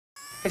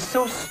It's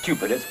so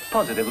stupid, it's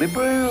positively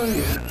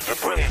brilliant.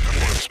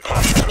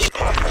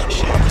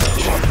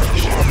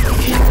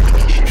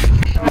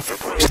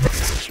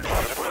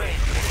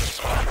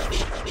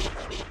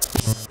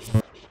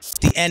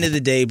 The end of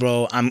the day,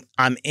 bro, I'm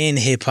in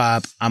hip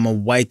hop. I'm a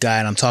white guy,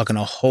 and I'm talking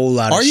a whole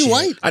lot of shit. Are you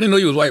white? I didn't know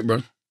you was white,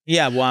 bro.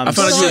 Yeah, well, I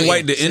found out you were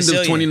white at the end of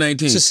Sicilian.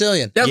 2019.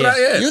 Sicilian. That's what I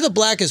am. You're the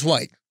blackest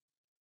white.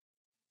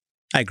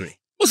 I agree.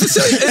 Well,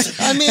 Sicilian.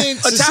 I mean,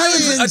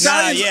 Sicilians.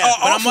 Italians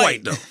are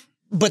off-white, though.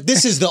 But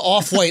this is the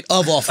off-white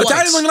of off-whites.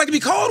 Italians don't even like to be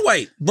called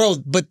white. Bro,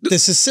 but the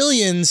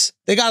Sicilians,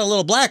 they got a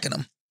little black in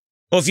them.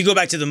 Well, if you go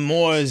back to the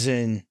Moors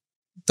and...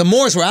 The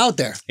Moors were out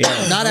there,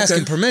 Yeah. not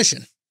asking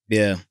permission.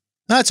 Yeah.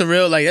 No, that's a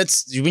real, like,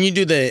 that's, when you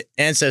do the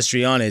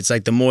ancestry on it, it's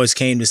like the Moors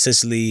came to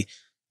Sicily,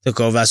 took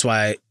over. That's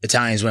why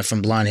Italians went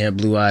from blonde hair,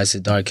 blue eyes to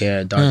dark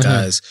hair, dark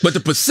eyes. But the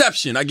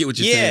perception, I get what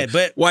you're saying. Yeah,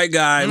 but... White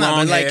guy,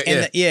 long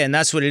hair. And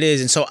that's what it is.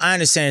 And so I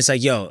understand it's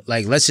like, yo,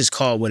 like, let's just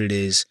call it what it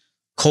is.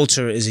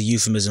 Culture is a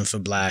euphemism for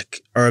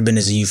black. Urban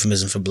is a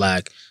euphemism for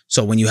black.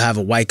 So when you have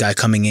a white guy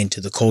coming into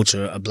the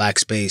culture, a black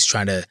space,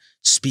 trying to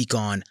speak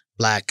on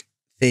black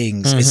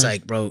things, it's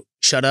like, bro,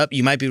 shut up.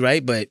 You might be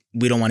right, but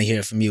we don't want to hear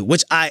it from you,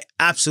 which I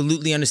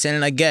absolutely understand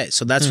and I get.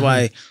 So that's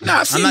why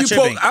I've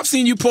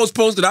seen you post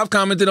that I've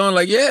commented on,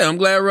 like, yeah, I'm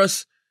glad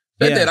Russ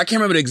said that. I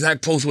can't remember the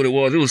exact post what it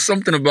was. It was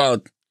something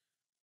about...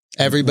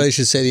 Everybody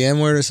should say the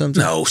N-word or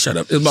something? No, shut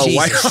up. It's about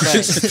white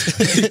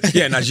artists.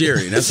 Yeah,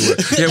 Nigerian. That's the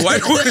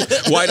word.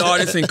 Yeah, white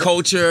artists and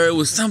culture. It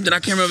was something. I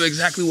can't remember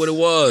exactly what it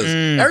was.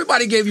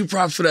 Everybody gave you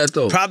props for that,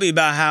 though. Probably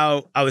about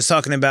how I was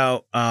talking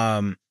about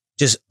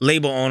just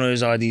label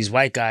owners are these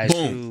white guys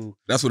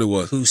That's what it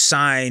was. who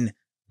sign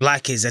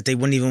black kids that they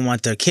wouldn't even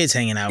want their kids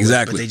hanging out with,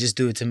 but they just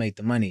do it to make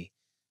the money,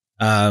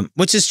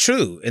 which is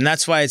true. And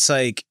that's why it's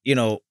like, you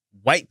know,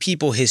 white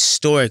people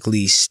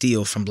historically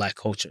steal from black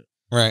culture.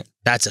 Right.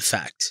 That's a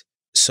fact.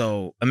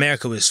 So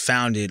America was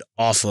founded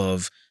off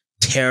of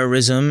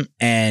terrorism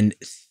and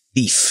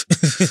thief.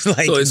 So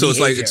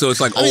it's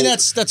like I mean,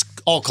 that's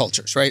all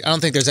cultures, right? I don't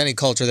think there's any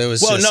culture that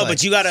was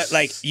but you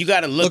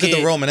gotta look at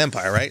the Roman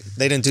Empire, right?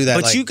 They didn't do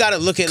that. But you gotta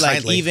look at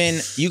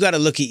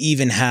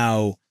even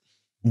how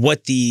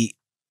what the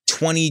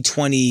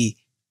 2020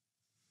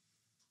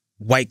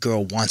 white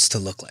girl wants to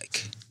look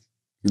like.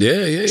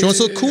 Yeah. She wants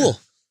to look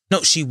cool.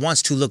 No, she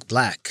wants to look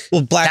black.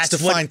 Well, black's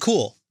define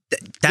cool.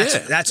 That's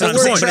what I'm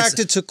we're saying.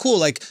 attracted to cool.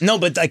 Like no,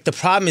 but like the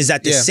problem is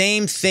that the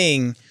same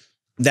thing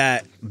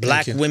that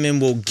black women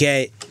will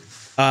get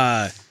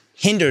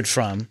hindered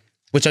from,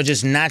 which are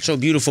just natural,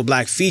 beautiful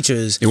black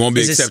features, it won't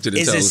be accepted.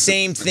 Is the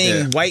same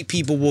thing white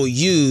people will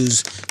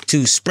use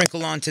to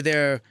sprinkle onto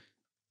their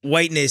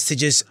whiteness to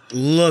just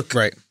look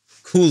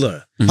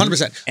cooler.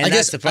 100%. And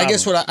I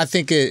guess what I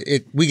think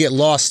we get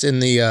lost in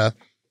the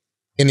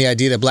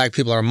idea that black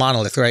people are a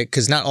monolith, right?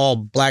 Because not all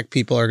black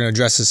people are going to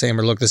dress the same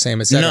or look the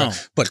same, etc. No.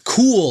 But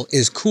cool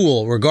is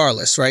cool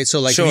regardless, right? So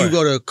like if you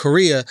go to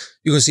Korea,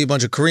 you're going to see a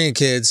bunch of Korean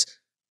kids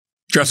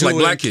dressing like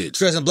black kids.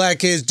 Dressing black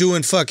kids,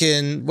 doing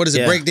fucking, what is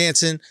it,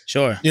 breakdancing.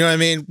 Sure. You know what I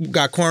mean?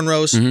 Got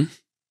cornrows.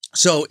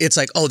 So it's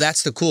like, oh,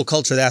 that's the cool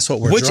culture. That's what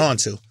we're drawn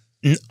to.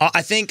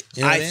 I think,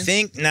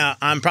 now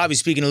I'm probably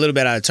speaking a little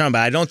bit out of turn,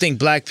 but I don't think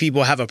black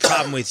people have a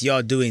problem with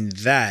y'all doing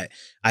that.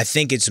 I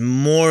think it's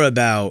more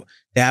about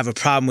they have a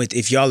problem with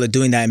if y'all are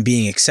doing that and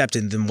being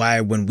accepted, then why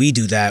when we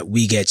do that,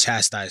 we get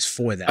chastised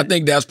for that. I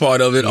think that's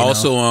part of it.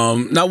 Also,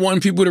 not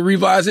wanting people to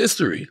revise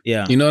history.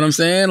 Yeah. You know what I'm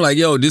saying? Like,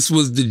 yo, this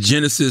was the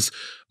genesis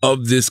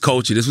of this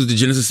culture. This was the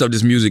genesis of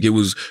this music. It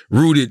was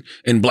rooted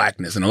in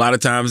blackness. And a lot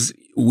of times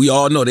we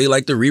all know they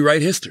like to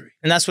rewrite history.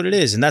 And that's what it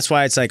is. And that's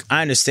why it's like,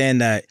 I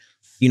understand that,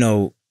 you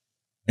know,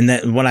 and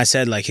that when I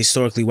said like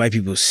historically white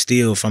people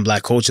steal from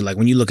black culture, like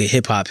when you look at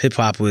hip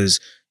hop was,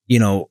 you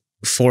know,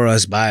 for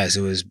us by us.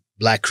 It was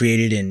black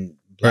created and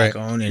black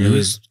owned, and it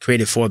was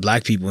created for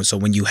black people. And so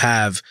when you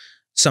have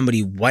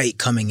somebody white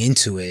coming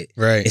into it,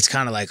 it's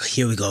kind of like,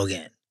 here we go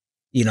again,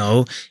 you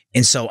know?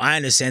 And so I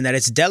understand that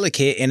it's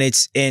delicate and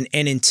it's, and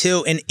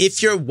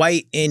if you're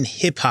white in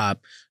hip hop,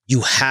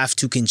 you have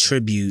to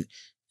contribute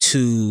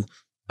to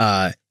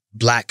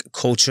black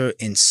culture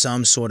in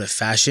some sort of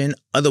fashion.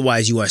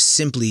 Otherwise you are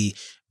simply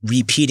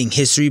repeating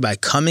history by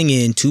coming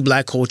into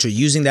black culture,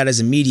 using that as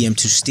a medium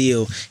to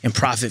steal and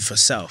profit for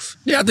self.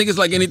 Yeah, I think it's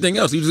like anything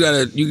else. You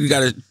just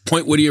gotta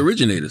point where the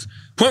originators,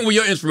 point where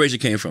your inspiration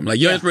came from.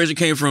 Like your inspiration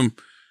came from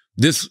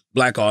this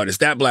black artist,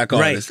 that black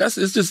artist.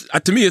 It's just,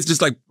 to me, it's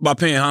just like about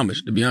paying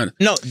homage, to be honest.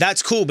 No,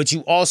 that's cool. But you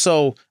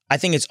also, I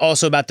think it's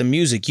also about the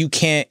music. You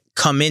can't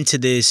come into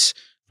this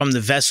from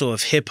the vessel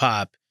of hip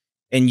hop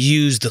and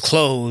use the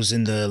clothes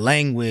and the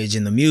language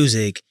and the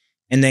music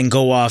and then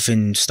go off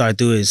and start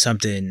doing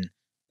something.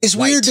 It's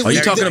weird. Are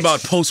you talking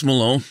about Post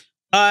Malone?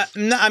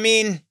 No, I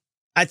mean,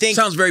 I think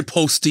sounds very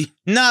posty.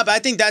 No, but I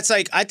think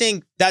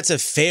that's a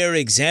fair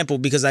example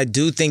because I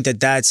do think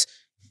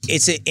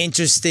it's an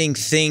interesting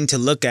thing to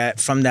look at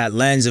from that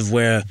lens of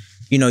where,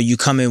 you know, you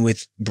come in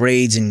with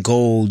braids and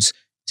golds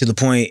to the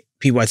point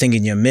people are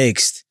thinking you're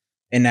mixed,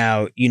 and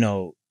now, you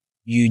know,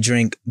 you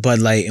drink Bud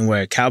Light and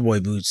wear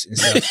cowboy boots and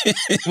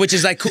stuff, which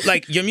is like cool.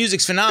 Like your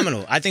music's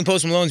phenomenal. I think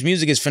Post Malone's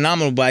music is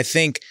phenomenal, but I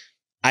think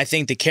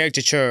the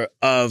caricature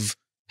of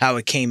how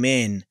it came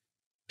in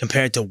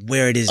compared to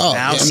where it is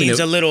now seems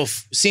a little.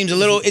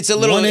 It's a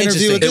little one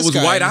interview interesting. with this It was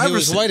guy, White and he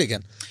Iverson. was white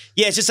again.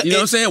 Yeah, it's just You know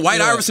what I'm saying?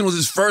 White Iverson was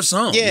his first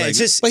song. Yeah, Like, it's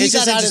just. But he it's got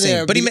just out of interesting.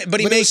 there. But he But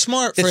it makes was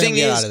smart for the him thing to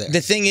get is, out of there.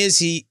 the thing is,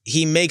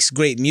 he makes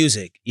great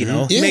music. You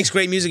know, he Yeah. makes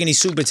great music and he's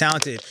super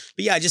talented.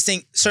 But yeah, I just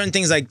think certain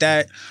things like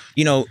that,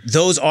 you know,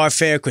 those are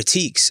fair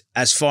critiques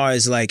as far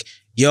as like,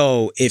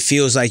 yo, it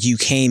feels like you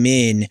came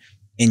in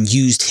and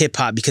used hip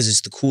hop because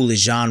it's the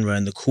coolest genre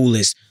and the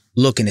coolest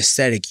look and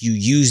aesthetic. You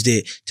used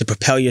it to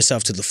propel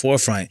yourself to the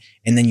forefront,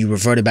 and then you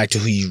reverted back to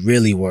who you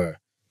really were.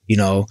 You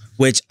know,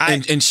 which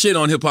and shit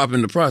on hip hop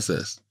in the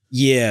process.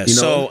 Yeah, you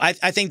know? so I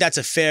think that's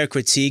a fair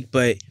critique,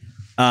 but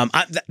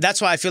that's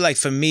why I feel like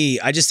for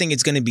me, I just think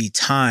it's going to be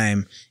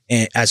time.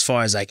 And as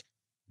far as like,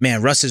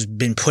 man, Russ has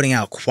been putting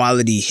out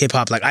quality hip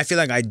hop. Like I feel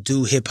like I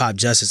do hip hop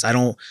justice. I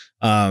don't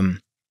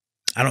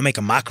make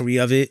a mockery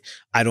of it.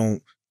 I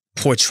don't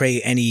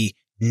portray any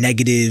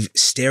negative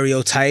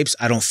stereotypes.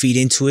 I don't feed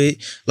into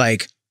it.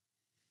 Like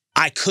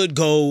I could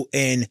go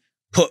and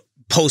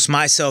post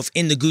myself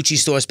in the Gucci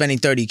store spending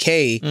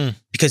 $30K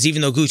because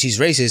even though Gucci's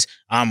racist,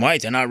 I'm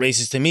white. They're not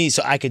racist to me.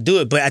 So I could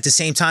do it. But at the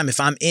same time, if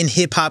I'm in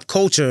hip hop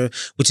culture,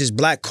 which is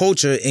black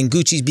culture, and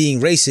Gucci's being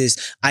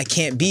racist, I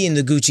can't be in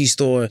the Gucci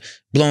store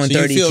blowing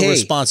 $30K. You feel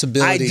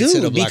responsibility I do, to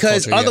the black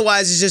because culture,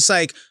 otherwise it's just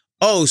like,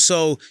 oh,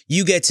 so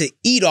you get to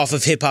eat off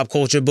of hip hop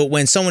culture, but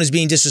when someone is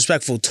being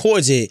disrespectful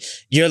towards it,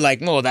 you're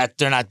like, no, that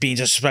they're not being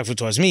disrespectful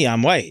towards me.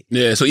 I'm white.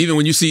 Yeah, so even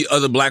when you see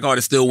other black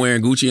artists still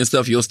wearing Gucci and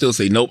stuff, you'll still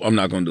say, nope, I'm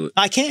not going to do it.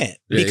 I can't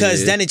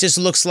because then it just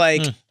looks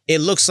like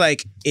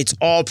it's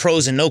all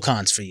pros and no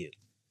cons for you.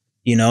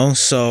 You know?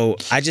 So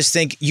I just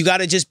think you got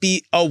to just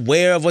be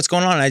aware of what's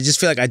going on. I just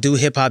feel like I do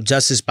hip hop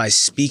justice by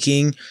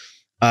speaking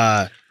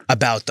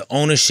about the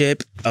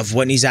ownership of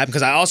what needs to happen,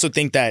 because I also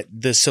think that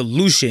the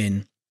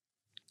solution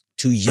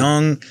to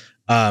young,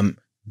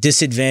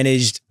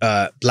 disadvantaged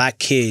black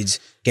kids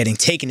getting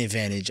taken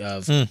advantage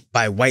of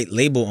by white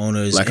label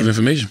owners. Lack of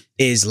information.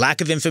 Is lack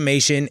of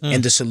information,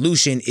 and the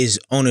solution is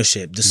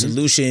ownership. The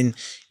solution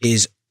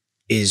is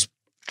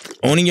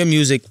owning your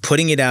music,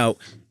 putting it out,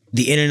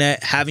 the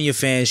internet, having your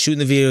fans,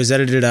 shooting the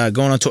videos,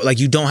 going on tour. Like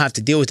you don't have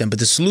to deal with them, but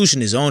the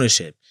solution is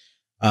ownership.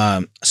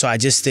 So I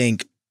just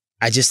think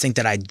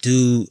that I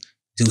do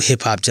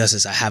hip hop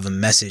justice. I have a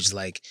message,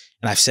 like,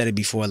 and I've said it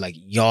before, like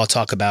y'all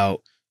talk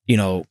about, you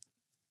know,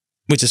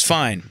 which is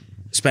fine,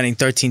 spending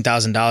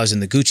 $13,000 in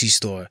the Gucci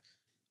store.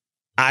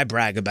 I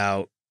brag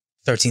about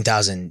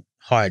 13,000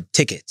 hard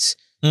tickets.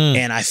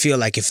 And I feel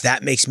like if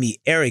that makes me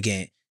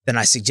arrogant, then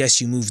I suggest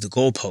you move the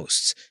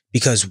goalposts.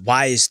 Because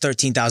why is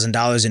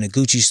 $13,000 in a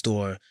Gucci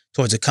store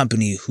towards a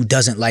company who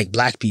doesn't like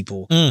black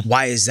people?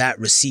 Why is that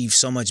received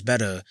so much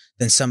better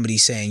than somebody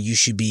saying you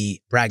should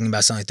be bragging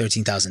about selling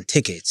 13,000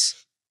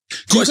 tickets?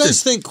 Do you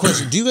guys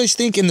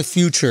think in the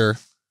future,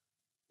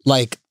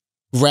 like,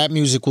 rap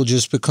music will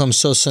just become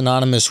so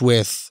synonymous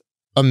with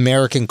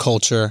American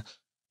culture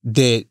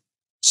that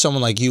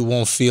someone like you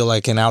won't feel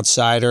like an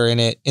outsider in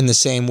it, in the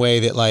same way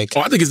that like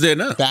I think it's there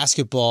now.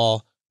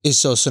 Basketball is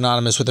so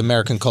synonymous with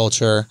American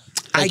culture?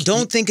 I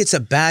don't think it's a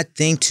bad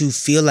thing to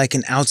feel like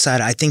an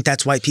outsider. I think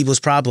that's white people's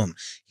problem.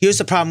 Here's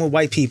the problem with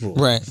white people.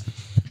 Right.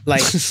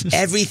 Like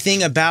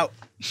everything,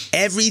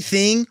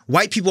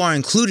 white people are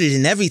included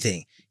in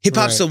everything. Hip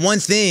hop's the one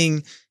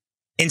thing,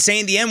 and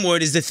saying the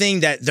M-word is the thing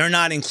that they're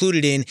not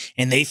included in,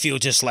 and they feel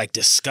just like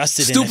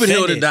disgusted and Stupid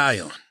hill offended. to die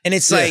on. And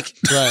it's like,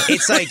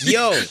 it's like,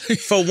 yo,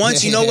 for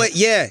once, you know what?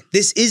 Yeah,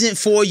 this isn't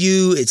for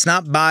you. It's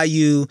not by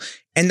you.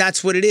 And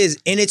that's what it is.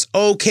 And it's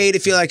okay to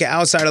feel like an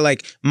outsider.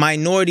 Like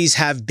minorities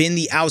have been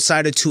the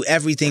outsider to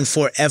everything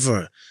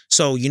forever.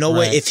 So you know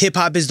what? If hip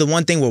hop is the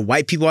one thing where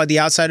white people are the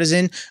outsiders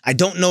in, I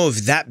don't know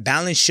if that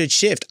balance should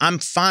shift. I'm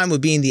fine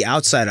with being the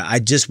outsider. I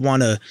just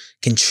want to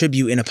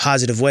contribute in a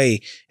positive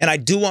way. And I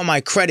do want my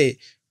credit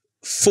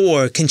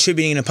for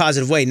contributing in a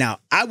positive way. Now,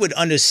 I would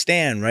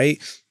understand, right?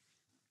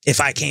 If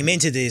I came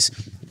into this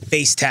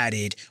face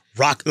tatted,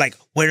 rock, like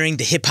wearing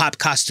the hip hop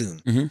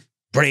costume,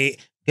 face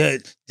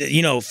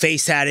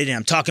tatted, and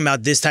I'm talking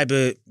about this type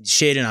of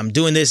shit, and I'm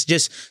doing this,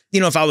 just,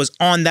 if I was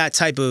on that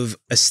type of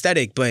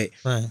aesthetic, but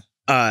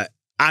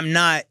I'm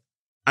not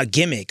a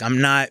gimmick. I'm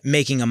not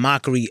making a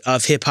mockery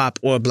of hip hop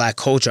or black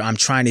culture. I'm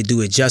trying to do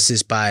it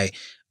justice by,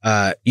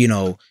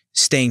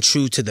 staying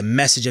true to the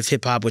message of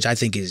hip hop, which I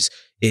think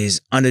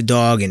is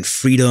underdog and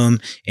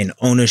freedom and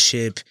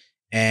ownership.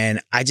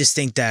 And I just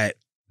think that,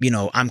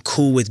 I'm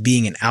cool with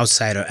being an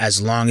outsider as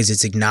long as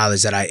it's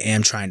acknowledged that I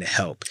am trying to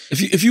help.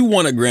 If you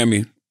won a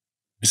Grammy,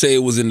 say it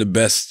was in the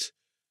best,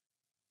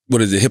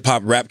 hip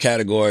hop rap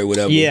category,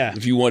 whatever. Yeah.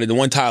 If you wanted the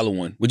one Tyler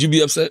won, would you be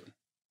upset?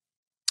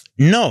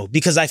 No,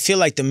 because I feel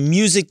like the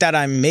music that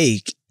I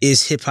make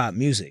is hip hop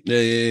music.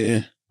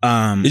 Yeah.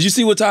 Did you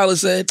see what Tyler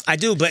said? I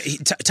do, but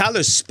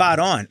Tyler's spot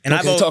on. And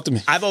Okay, talk to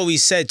me. I've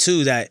always said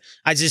too that,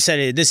 I just said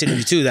it in this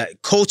interview too,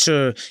 that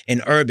culture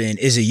in urban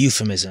is a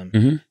euphemism.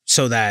 Mm-hmm.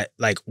 So that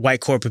like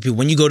white corporate people,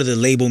 when you go to the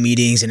label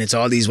meetings and it's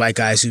all these white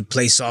guys who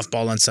play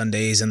softball on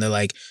Sundays and they're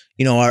like,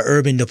 you know, our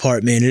urban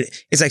department,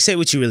 it's like, say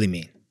what you really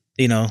mean,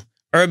 you know?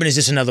 Urban is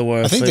just another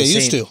word. I think they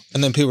used to.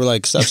 And then people were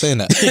like, stop saying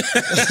that. So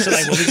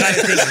like, well, we got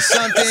to think of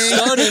something.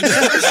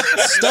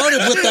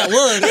 Started with that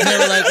word, and they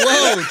were like,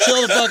 whoa,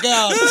 chill the fuck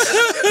out.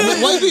 I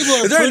mean, white people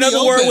are Is there pretty another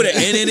open. word with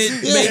an N in it?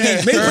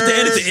 Maybe put the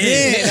N at the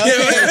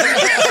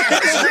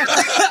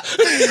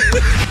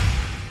end.